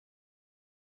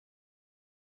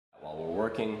while we're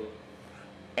working.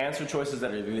 Answer choices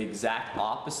that are the exact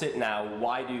opposite. Now,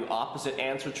 why do opposite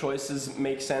answer choices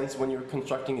make sense when you're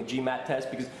constructing a GMAT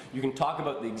test? Because you can talk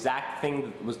about the exact thing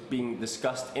that was being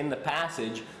discussed in the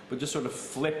passage, but just sort of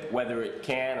flip whether it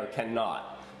can or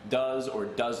cannot, does or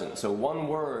doesn't. So one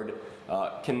word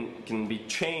can be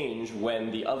changed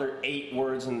when the other 8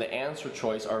 words in the answer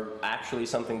choice are actually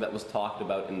something that was talked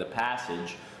about in the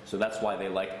passage. So that's why they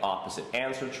like opposite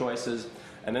answer choices.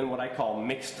 And then what I call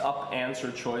mixed up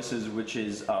answer choices, which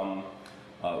is, let's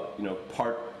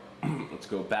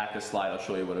go back a slide, I'll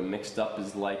show you what a mixed up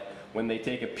is like. When they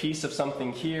take a piece of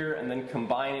something here and then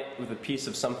combine it with a piece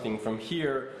of something from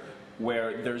here,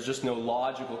 where there's just no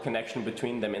logical connection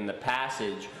between them in the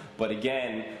passage, but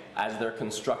again, as they're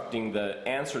constructing the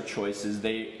answer choices,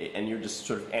 and you're just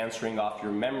sort of answering off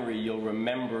your memory, you'll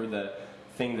remember the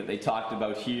thing that they talked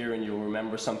about here, and you'll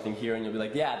remember something here, and you'll be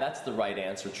like, yeah, that's the right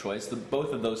answer choice.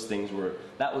 Both of those things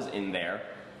that was in there.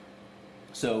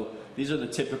 So these are the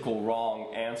typical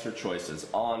wrong answer choices.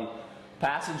 On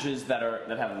passages that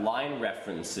have line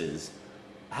references,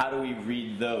 how do we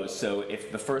read those? So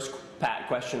if the first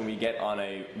question we get on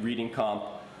a reading comp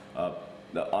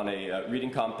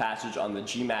passage on the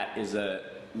GMAT is a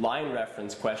line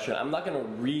reference question, I'm not going to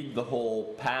read the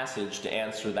whole passage to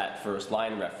answer that first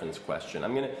line reference question.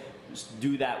 I'm going to just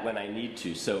do that when I need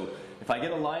to. So if I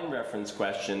get a line reference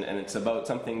question and it's about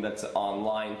something that's on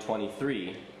line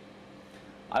 23,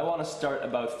 I want to start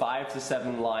about 5 to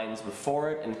 7 lines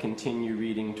before it and continue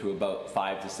reading to about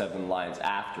 5 to 7 lines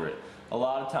after it. A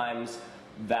lot of times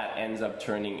that ends up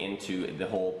turning into the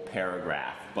whole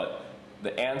paragraph, but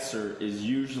the answer is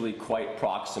usually quite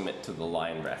proximate to the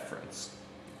line reference.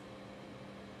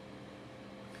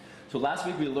 So last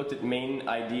week we looked at main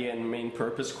idea and main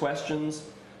purpose questions,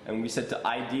 and we said to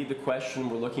ID the question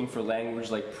we're looking for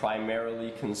language like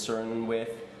primarily concerned with,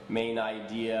 main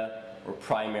idea, or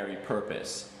primary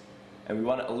purpose. And we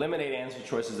want to eliminate answer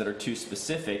choices that are too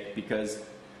specific, because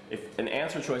if an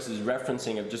answer choice is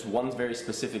referencing of just one very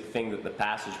specific thing that the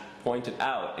passage pointed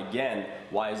out, again,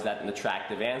 why is that an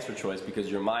attractive answer choice? Because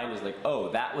your mind is like, oh,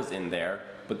 that was in there,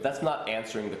 but that's not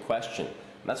answering the question.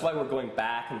 And that's why we're going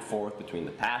back and forth between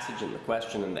the passage and the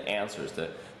question and the answers, to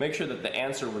make sure that the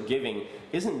answer we're giving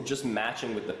isn't just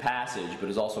matching with the passage, but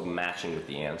is also matching with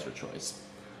the answer choice,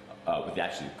 with the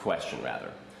actual question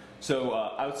rather. So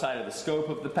outside of the scope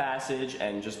of the passage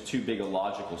and just too big a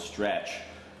logical stretch.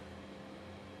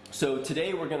 So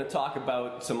today we're going to talk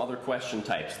about some other question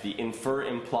types, the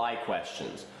infer-imply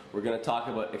questions. We're going to talk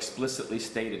about explicitly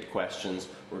stated questions.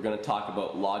 We're going to talk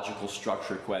about logical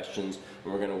structure questions,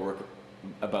 and we're going to work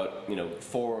about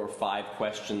 4 or 5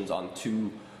 questions on 2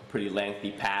 pretty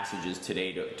lengthy passages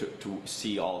today to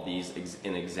see all these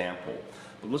in example.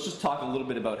 But let's just talk a little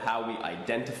bit about how we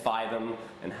identify them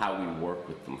and how we work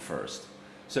with them first.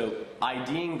 So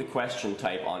IDing the question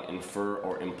type on infer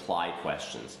or imply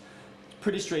questions.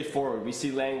 Pretty straightforward. We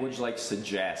see language like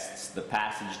suggests, the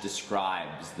passage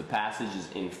describes, the passage is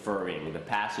inferring, the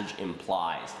passage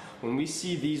implies. When we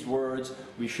see these words,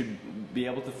 we should be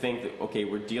able to think that, okay,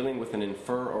 we're dealing with an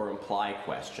infer or imply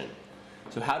question.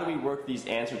 So how do we work these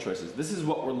answer choices? This is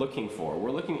what we're looking for.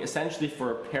 We're looking essentially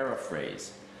for a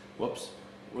paraphrase. Whoops.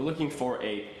 We're looking for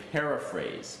a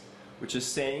paraphrase, which is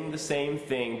saying the same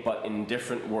thing but in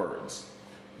different words.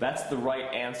 That's the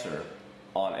right answer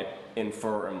on an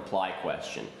infer or imply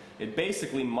question. It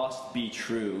basically must be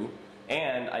true,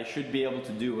 and I should be able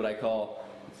to do what I call,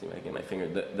 let's see if I can get my finger,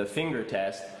 the finger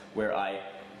test, where I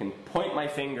can point my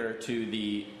finger to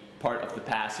the part of the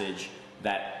passage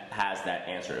that has that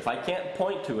answer. If I can't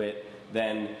point to it,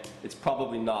 then it's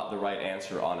probably not the right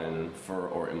answer on an infer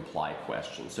or imply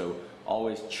question. So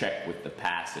always check with the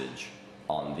passage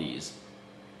on these.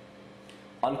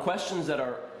 On questions that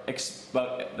are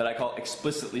that I call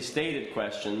explicitly stated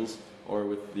questions, or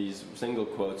with these single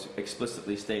quotes,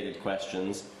 explicitly stated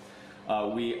questions,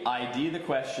 we ID the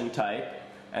question type,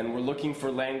 and we're looking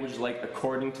for language like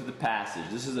according to the passage.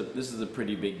 This is a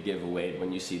pretty big giveaway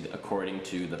when you see the according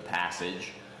to the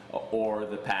passage or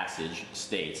the passage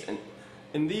states.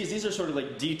 And these are sort of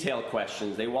like detail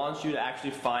questions. They want you to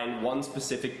actually find one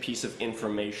specific piece of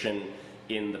information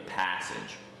in the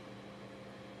passage.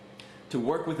 To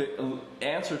work with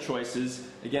answer choices,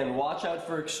 again, watch out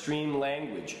for extreme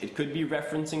language. It could be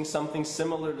referencing something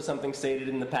similar to something stated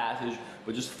in the passage,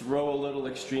 but just throw a little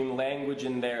extreme language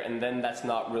in there, and then that's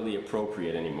not really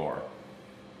appropriate anymore.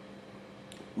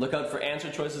 Look out for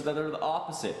answer choices that are the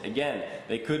opposite. Again,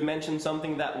 they could mention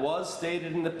something that was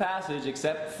stated in the passage,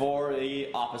 except for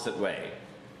the opposite way.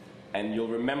 And you'll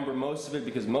remember most of it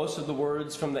because most of the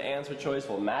words from the answer choice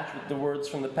will match with the words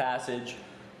from the passage.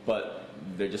 but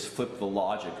they just flip the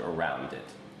logic around it.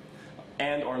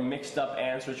 And or mixed up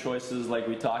answer choices like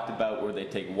we talked about, where they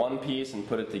take one piece and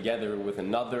put it together with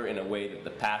another in a way that the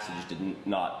passage did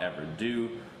not ever do.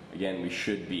 Again, we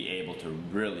should be able to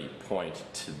really point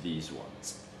to these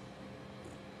ones.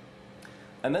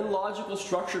 And then logical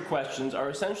structure questions are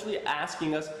essentially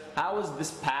asking us, how is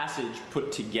this passage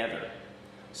put together?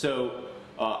 So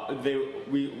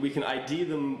we can ID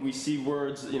them. We see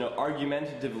words,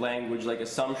 argumentative language like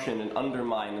assumption and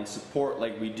undermine and support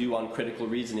like we do on critical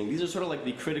reasoning. These are sort of like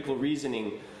the critical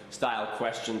reasoning style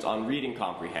questions on reading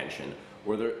comprehension,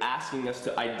 where they're asking us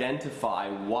to identify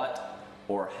what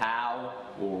or how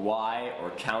or why or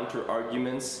counter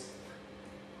arguments.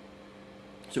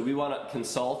 So we want to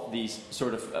consult the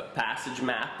sort of passage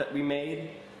map that we made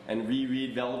and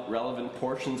reread relevant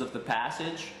portions of the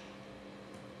passage.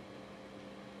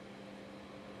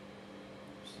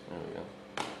 There we go.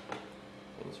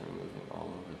 Things are moving all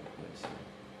over the place here.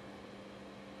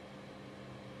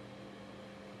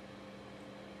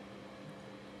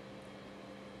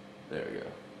 There we go.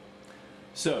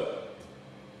 So,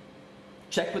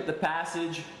 check with the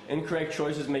passage. Incorrect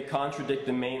choices may contradict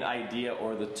the main idea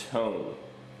or the tone.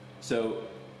 So,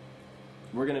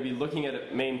 we're going to be looking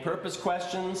at main purpose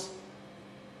questions.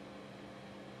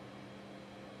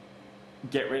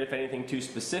 Get rid of anything too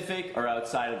specific or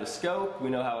outside of the scope. We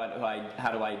know how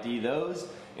to ID those.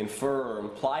 Infer or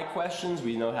imply questions,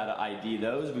 we know how to ID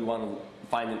those. We want to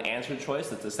find an answer choice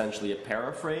that's essentially a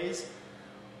paraphrase.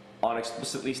 On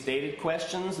explicitly stated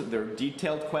questions, they're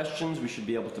detailed questions, we should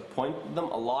be able to point to them.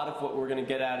 A lot of what we're going to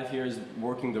get out of here is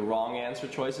working the wrong answer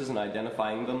choices and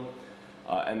identifying them.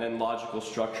 And then logical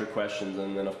structure questions,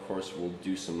 and then of course we'll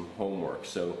do some homework.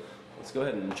 So let's go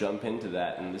ahead and jump into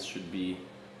that, and this should be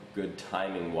good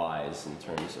timing wise in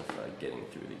terms of getting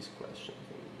through these questions.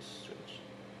 Let me just switch.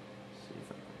 See if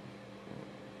I can.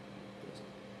 It's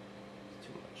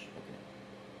too much.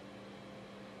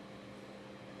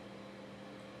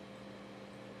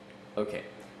 Okay. Okay.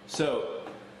 So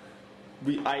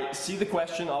I see the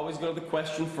question. Always go to the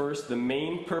question first. The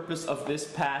main purpose of this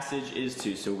passage is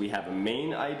to. So we have a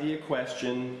main idea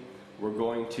question. We're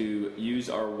going to use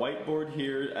our whiteboard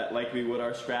here, like we would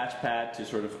our scratch pad, to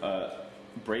sort of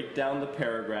break down the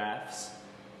paragraphs.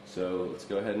 So let's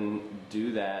go ahead and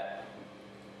do that.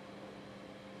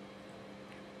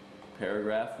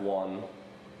 Paragraph 1.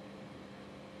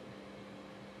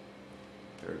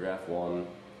 Paragraph 1.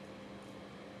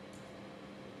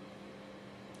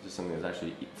 Just something that's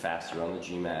actually faster on the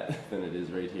GMAT than it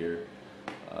is right here.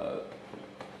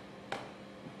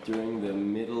 During the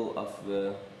middle of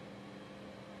the...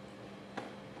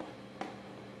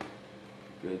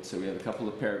 Good, so we have a couple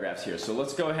of paragraphs here. So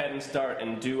let's go ahead and start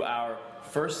and do our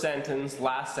first sentence,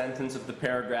 last sentence of the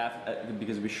paragraph,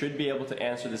 because we should be able to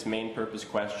answer this main purpose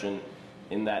question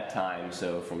in that time.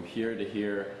 So from here to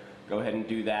here, go ahead and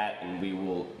do that, and we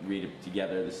will read it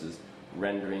together. This is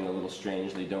rendering a little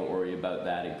strangely. Don't worry about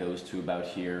that. It goes to about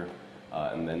here,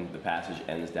 and then the passage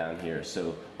ends down here.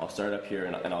 So I'll start up here,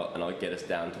 and I'll get us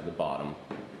down to the bottom.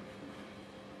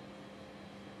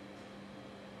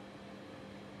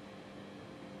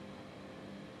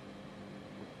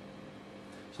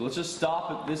 So let's just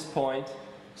stop at this point.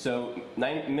 So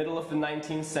middle of the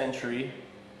 19th century.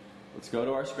 Let's go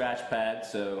to our scratch pad.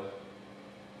 So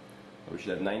we should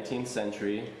have 19th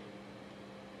century,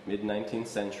 mid-19th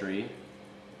century.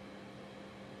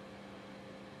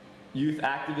 Youth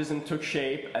activism took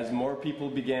shape as more people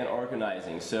began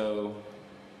organizing. So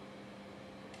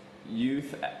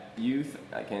youth,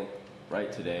 I can't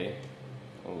write today.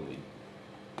 Holy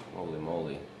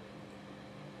moly.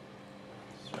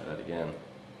 Let's try that again.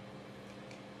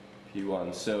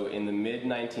 P1. So in the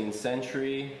mid-19th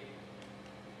century,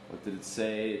 what did it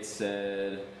say? It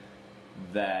said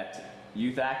that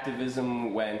youth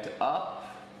activism went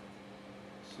up.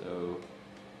 So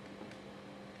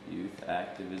youth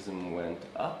activism went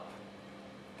up.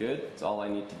 Good, that's all I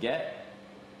need to get.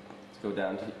 Let's go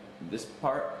down to this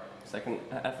part, second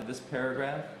half of this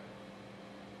paragraph.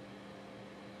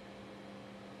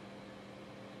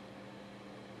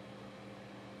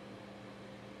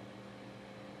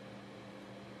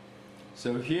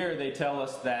 So here they tell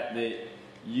us that the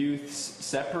youths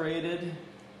separated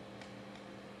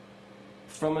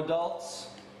from adults.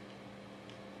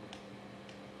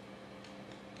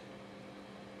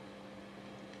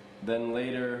 Then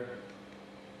later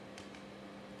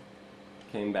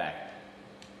came back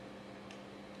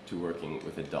to working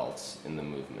with adults in the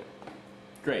movement.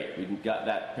 Great, we got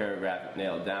that paragraph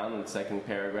nailed down. And the second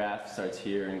paragraph starts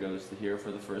here and goes to here for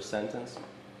the first sentence.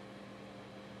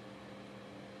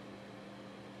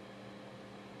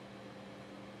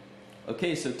 Okay.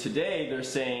 Okay, so today they're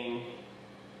saying,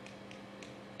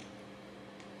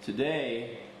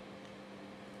 today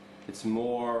it's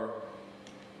more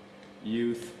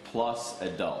youth plus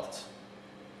adult.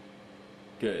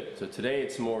 Good. So today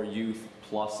it's more youth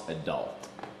plus adult.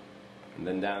 And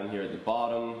then down here at the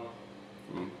bottom,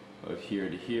 of here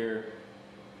to here,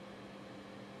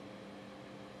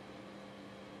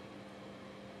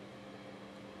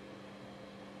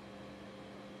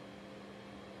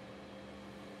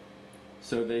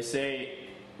 so they say,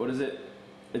 what is it?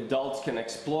 Adults can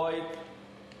exploit.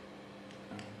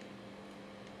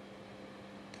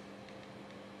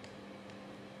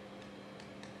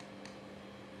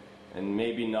 And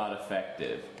maybe not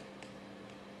effective.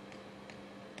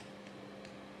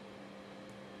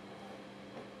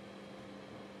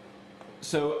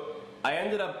 So I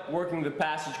ended up working the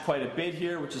passage quite a bit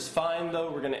here, which is fine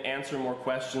though. We're going to answer more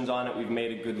questions on it. We've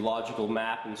made a good logical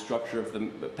map and structure of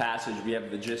the passage. We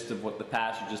have the gist of what the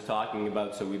passage is talking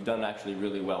about, so we've done actually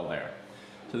really well there.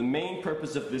 So the main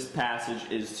purpose of this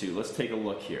passage is to, let's take a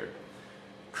look here,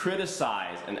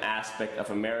 criticize an aspect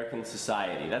of American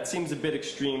society. That seems a bit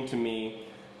extreme to me,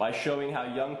 by showing how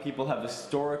young people have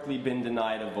historically been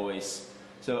denied a voice.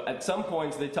 So at some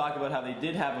points they talk about how they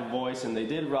did have a voice and they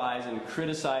did rise, and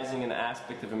criticizing an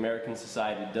aspect of American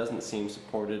society doesn't seem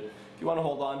supported. If you want to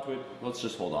hold on to it, let's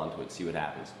just hold on to it, see what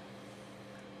happens.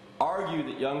 Argue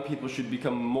that young people should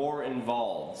become more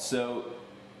involved. So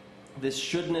this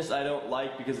shouldness I don't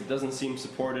like because it doesn't seem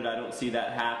supported. I don't see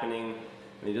that happening.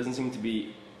 And he doesn't seem to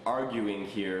be arguing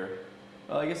here.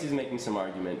 Well, I guess he's making some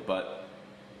argument, but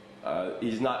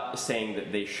he's not saying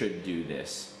that they should do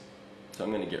this. So I'm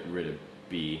going to get rid of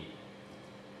B.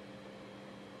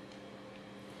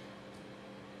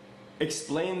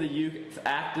 Explain the youth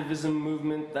activism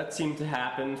movement. That seemed to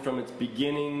happen from its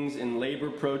beginnings in labor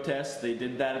protests. They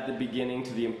did that at the beginning,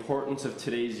 to the importance of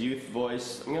today's youth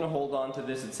voice. I'm going to hold on to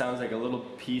this. It sounds like a little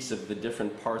piece of the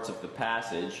different parts of the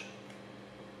passage.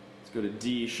 Let's go to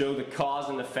D. Show the cause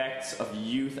and effects of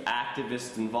youth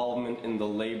activist involvement in the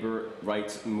labor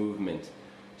rights movement.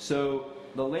 So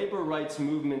the labor rights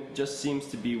movement just seems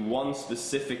to be one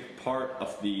specific part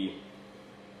of the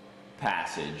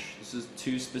passage. This is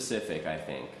too specific, I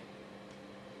think.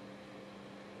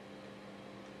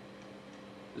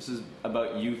 This is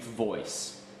about youth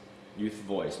voice. Youth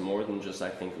voice, more than just, I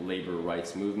think, labor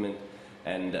rights movement.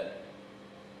 And get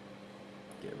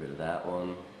rid of that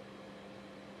one.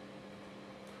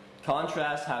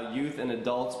 Contrast how youth and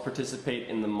adults participate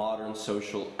in the modern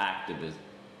social activism.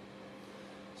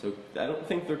 So I don't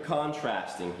think they're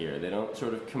contrasting here. They don't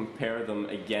sort of compare them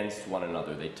against one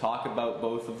another. They talk about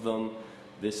both of them.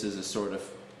 This is a sort of,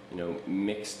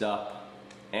 mixed up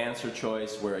answer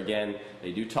choice where, again,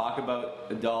 they do talk about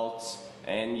adults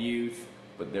and youth,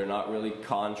 but they're not really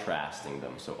contrasting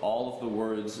them. So all of the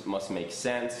words must make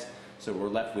sense. So we're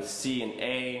left with C and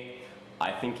A.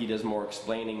 I think he does more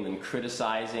explaining than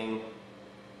criticizing.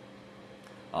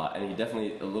 And he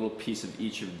definitely, a little piece of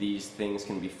each of these things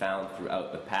can be found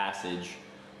throughout the passage.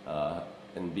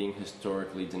 And being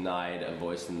historically denied a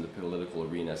voice in the political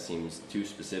arena seems too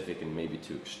specific and maybe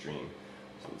too extreme.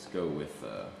 So let's go with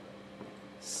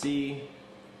C.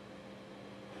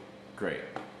 Great.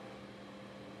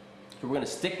 So we're going to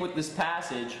stick with this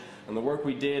passage, and the work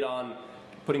we did on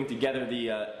putting together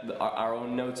our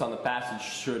own notes on the passage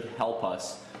should help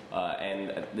us.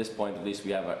 And at this point, at least,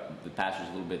 we have the passage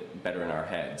a little bit better in our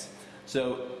heads.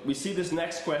 So we see this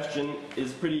next question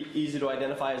is pretty easy to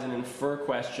identify as an infer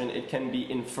question. It can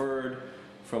be inferred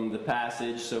from the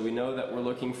passage. So we know that we're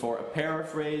looking for a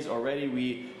paraphrase. Already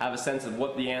we have a sense of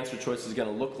what the answer choice is going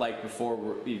to look like before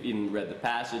we've even read the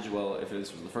passage. Well, if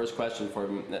this was the first question, before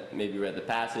we maybe read the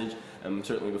passage, and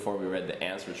certainly before we read the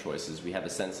answer choices, we have a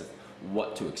sense of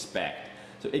what to expect.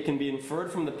 So it can be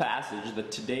inferred from the passage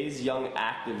that today's young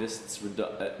activists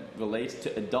relate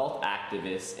to adult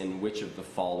activists in which of the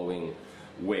following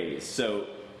ways. So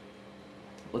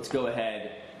let's go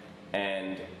ahead,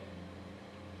 and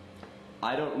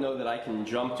I don't know that I can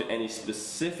jump to any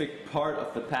specific part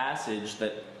of the passage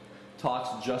that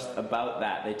talks just about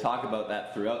that. They talk about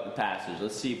that throughout the passage.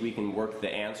 Let's see if we can work the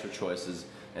answer choices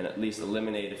and at least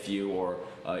eliminate a few, or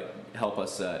help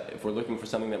us, if we're looking for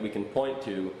something that we can point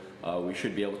to, we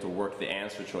should be able to work the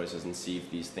answer choices and see if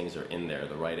these things are in there.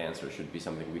 The right answer should be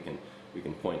something we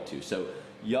can point to. So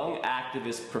young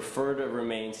activists prefer to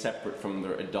remain separate from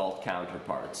their adult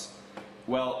counterparts.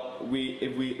 Well,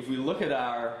 if we look at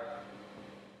our